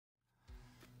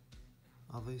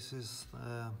This is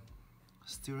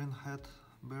steering head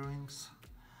bearings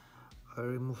I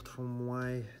removed from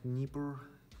my Dnepr.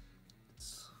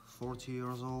 It's 40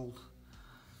 years old,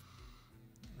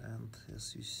 and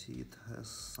as you see, it has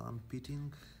some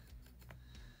pitting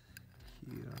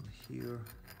here and here.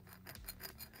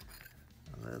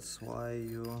 That's why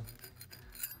you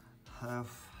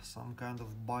have some kind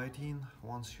of biting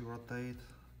once you rotate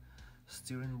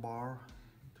steering bar.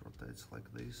 It rotates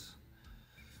like this.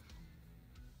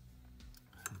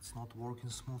 It's not working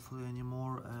smoothly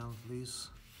anymore, and these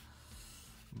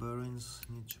bearings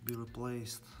need to be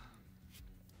replaced.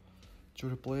 To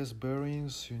replace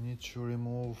bearings, you need to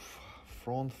remove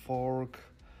front fork,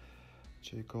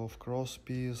 take off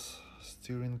crosspiece,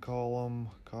 steering column,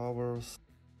 covers.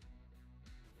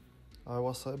 I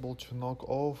was able to knock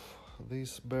off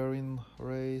this bearing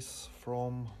race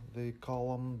from the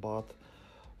column, but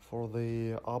for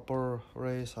the upper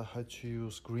race I had to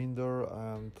use grinder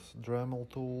and Dremel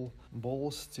tool.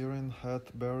 Both steering head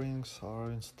bearings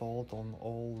are installed on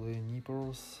all the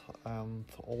Dneprs and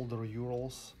older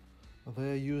Urals.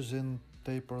 They are using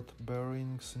tapered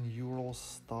bearings in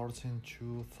Urals starting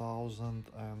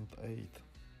 2008.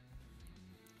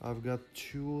 I've got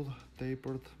two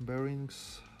tapered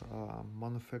bearings.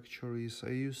 Manufacturer is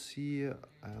AUC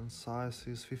and size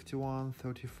is 51,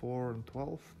 34 and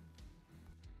 12.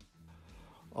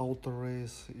 Outer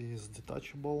race is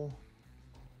detachable.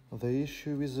 The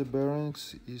issue with the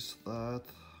bearings is that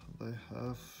they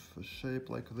have a shape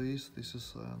like this. This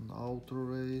is an outer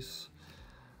race.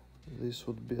 This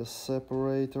would be a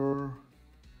separator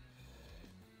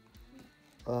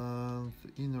and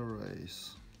inner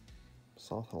race,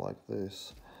 something like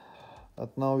this. And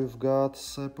now we've got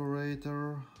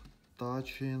separator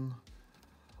touching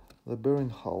the bearing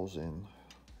housing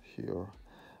here.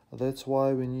 That's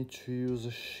why we need to use a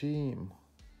shim.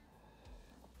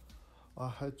 I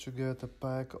had to get a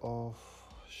pack of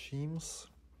shims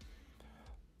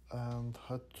and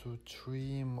had to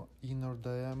trim inner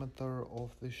diameter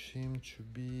of the shim to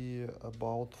be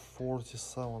about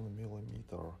 47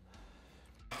 millimeter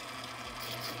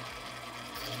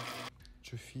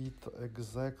to fit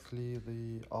exactly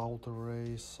the outer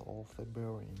race of the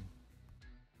bearing.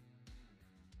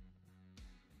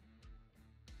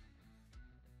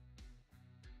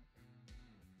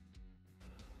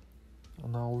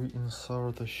 Now we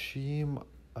insert a shim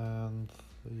and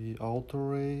the outer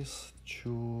race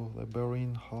to the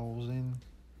bearing housing.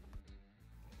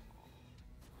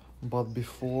 But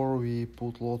before we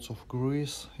put lots of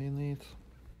grease in it.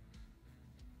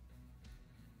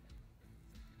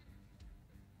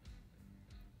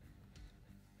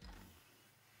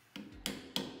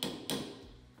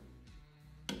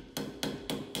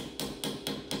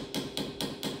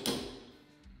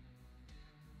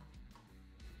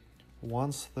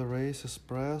 Once the race is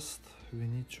pressed, we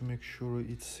need to make sure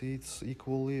it sits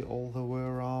equally all the way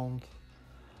around,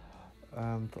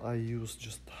 and I use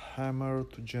just hammer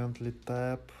to gently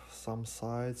tap some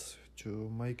sides to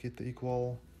make it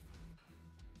equal.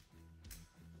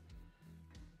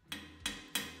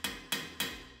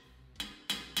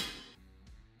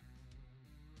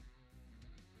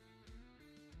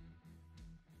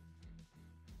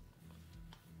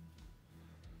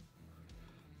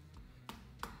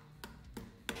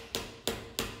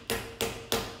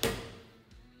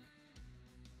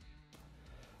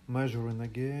 Measuring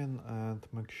again and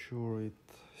make sure it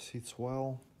sits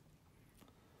well.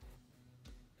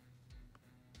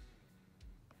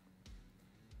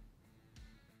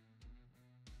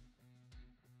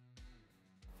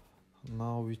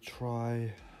 Now we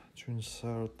try to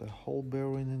insert the whole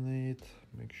bearing in it,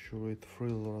 make sure it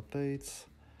freely rotates.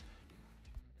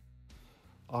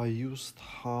 I used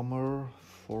hammer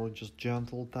for just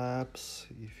gentle taps.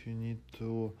 If you need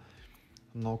to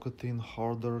knock it in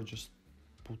harder, just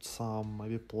put some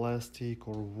maybe plastic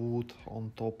or wood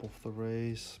on top of the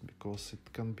race, because it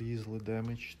can be easily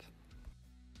damaged.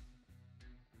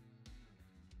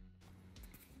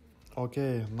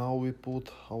 Okay, now we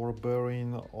put our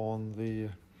bearing on the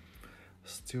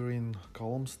steering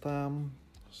column stem.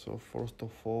 So first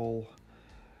of all,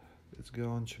 it's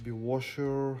going to be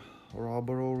washer,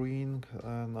 rubber O-ring,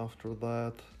 and after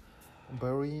that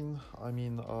bearing,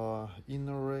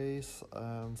 inner race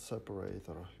and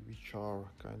separator, which are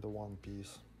kind of one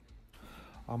piece.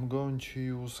 I'm going to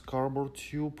use cardboard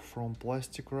tube from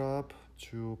plastic wrap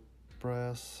to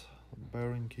press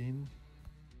bearing in.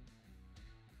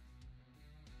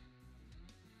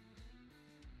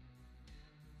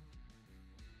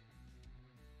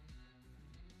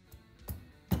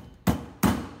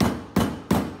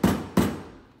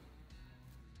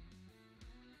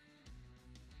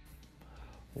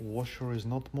 Washer is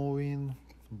not moving,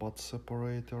 but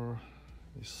separator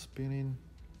is spinning.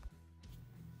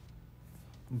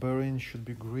 Bearing should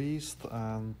be greased,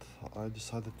 and I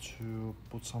decided to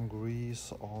put some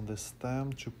grease on the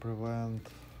stem to prevent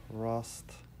rust.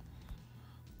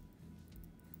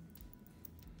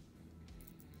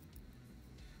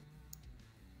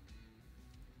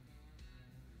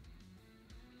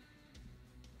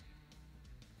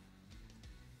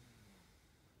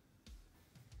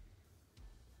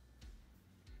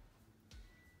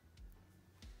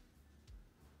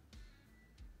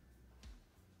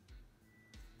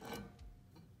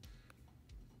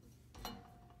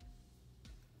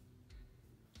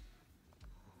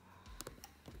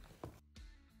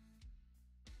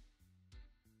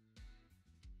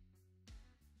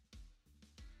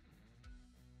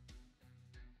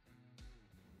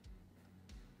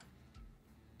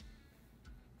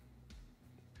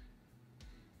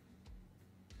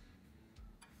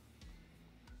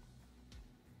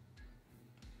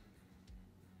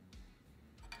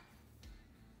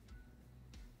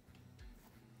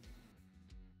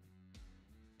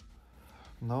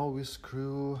 Now we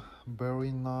screw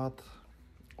bearing nut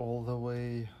all the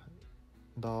way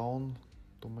down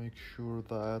to make sure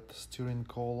that steering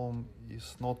column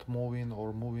is not moving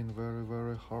or moving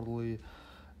very hardly,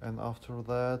 and after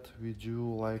that we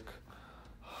do like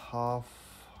half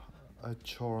a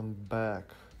turn back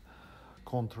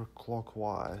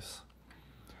counterclockwise,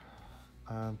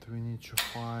 and we need to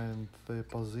find the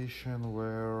position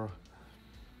where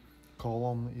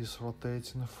column is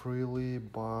rotating freely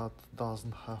but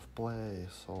doesn't have play,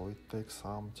 so it takes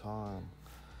some time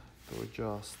to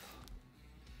adjust.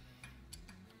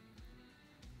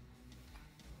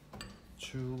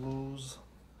 Too loose.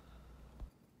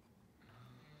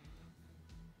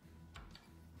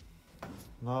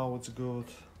 Now it's good.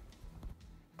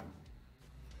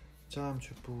 Time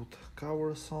to put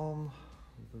covers on.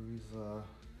 There is a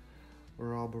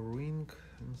rubber ring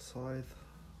inside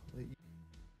the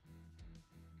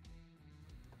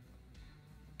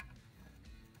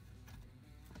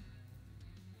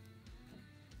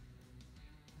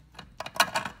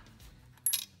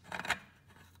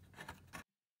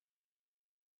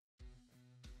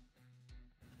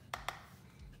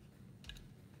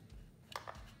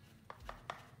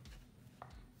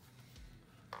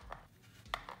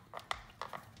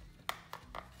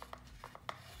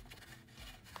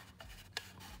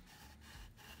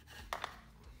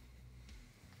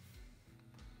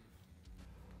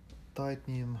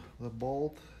tightening the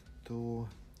bolt to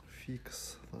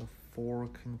fix the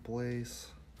fork in place.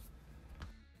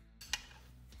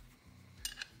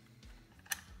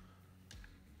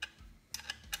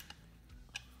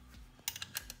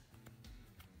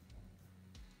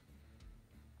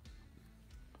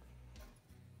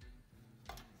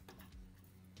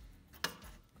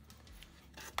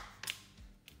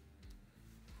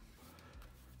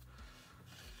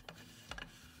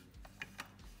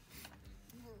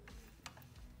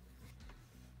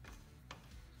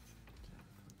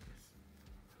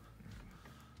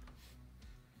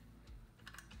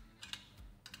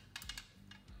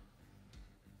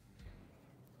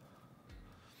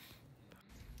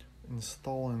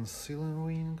 Installing ceiling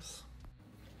rings.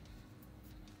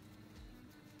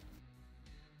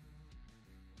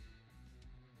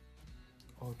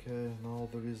 Okay, now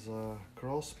there is a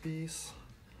cross piece,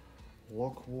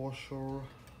 lock washer,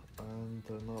 and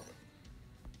a nut.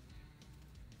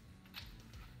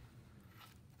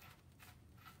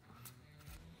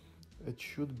 It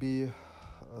should be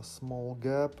a small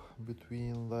gap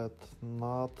between that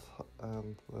nut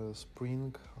and the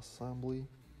spring assembly.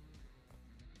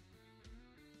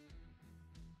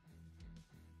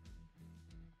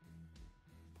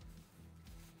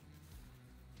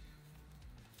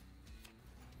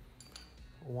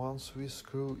 Once we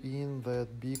screw in that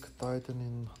big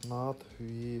tightening nut,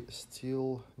 we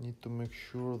still need to make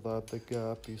sure that the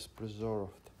gap is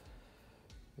preserved.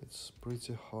 It's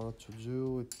pretty hard to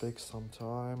do, it takes some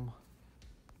time.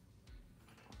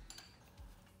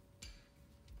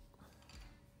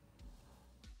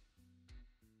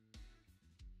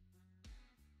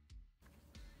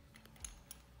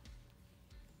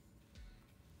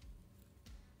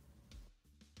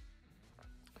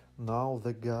 Now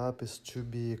the gap is too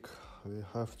big, we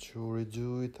have to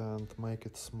redo it and make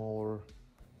it smaller.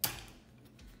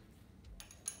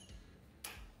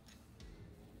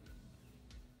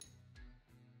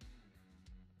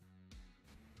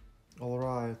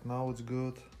 Alright, now it's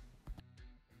good.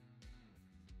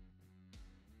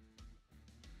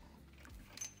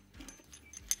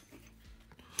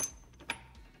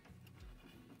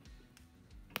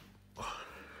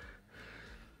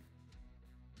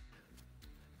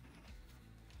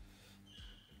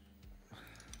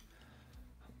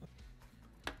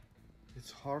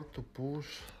 It's hard to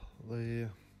push the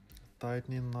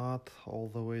tightening nut all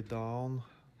the way down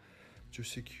to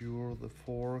secure the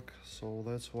fork, so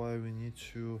that's why we need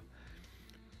to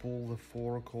pull the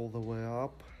fork all the way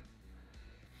up,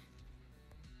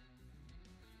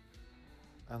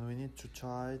 and we need to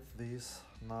tighten this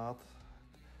nut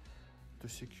to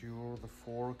secure the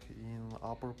fork in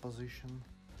upper position.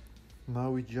 Now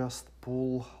we just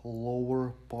pull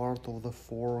lower part of the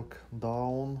fork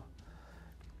down,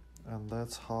 and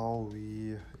that's how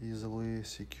we easily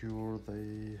secure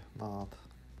the nut.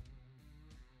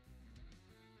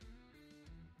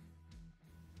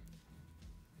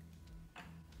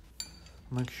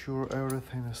 Make sure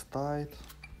everything is tight.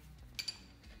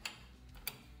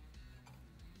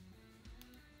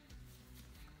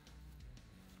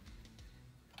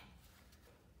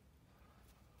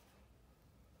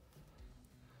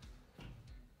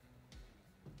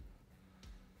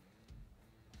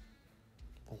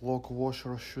 Lock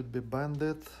washer should be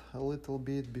bended a little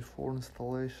bit before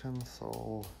installation,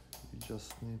 so you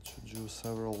just need to do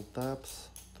several taps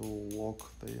to lock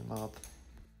the nut.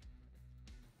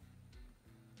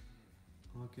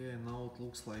 Okay, now it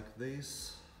looks like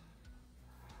this.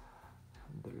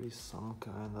 There is some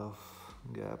kind of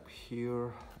gap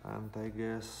here, and I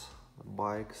guess the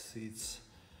bike sits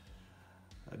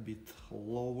a bit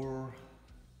lower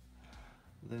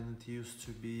than it used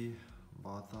to be,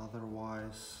 but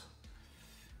otherwise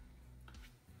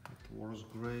it works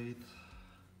great.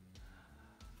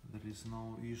 There is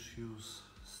no issues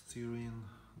steering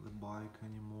the bike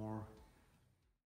anymore.